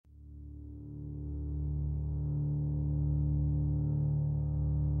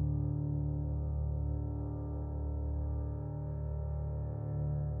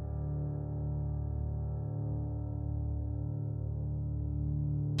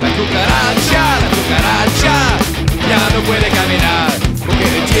cucaracha ya no puede caminar, porque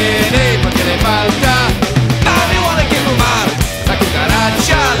no tiene, porque le falta marihuana que fumar. La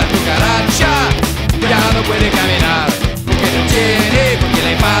cucaracha ya no puede caminar, porque no tiene, porque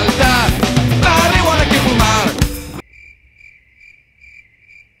le falta marihuana que fumar.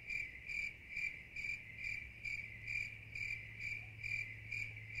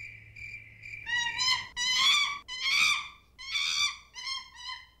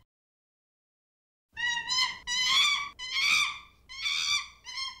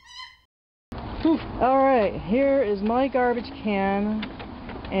 Alright, here is my garbage can,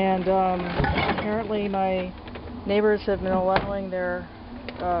 and apparently my neighbors have been allowing their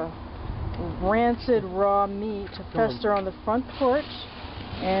rancid raw meat to fester on the front porch,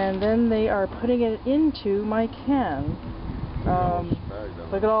 and then they are putting it into my can.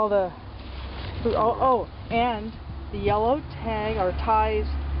 Look at all the food. Oh, and the yellow tag or ties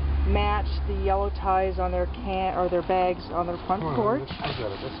match the yellow ties on their can or their bags on their front porch. That's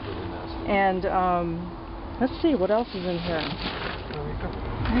really nasty. And let's see what else is in here.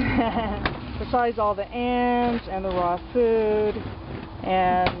 Besides all the ants and the raw food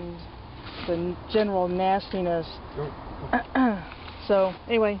and the general nastiness. So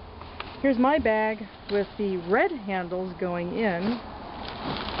anyway, here's my bag with the red handles going in,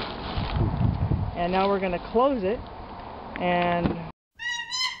 and now we're going to close it and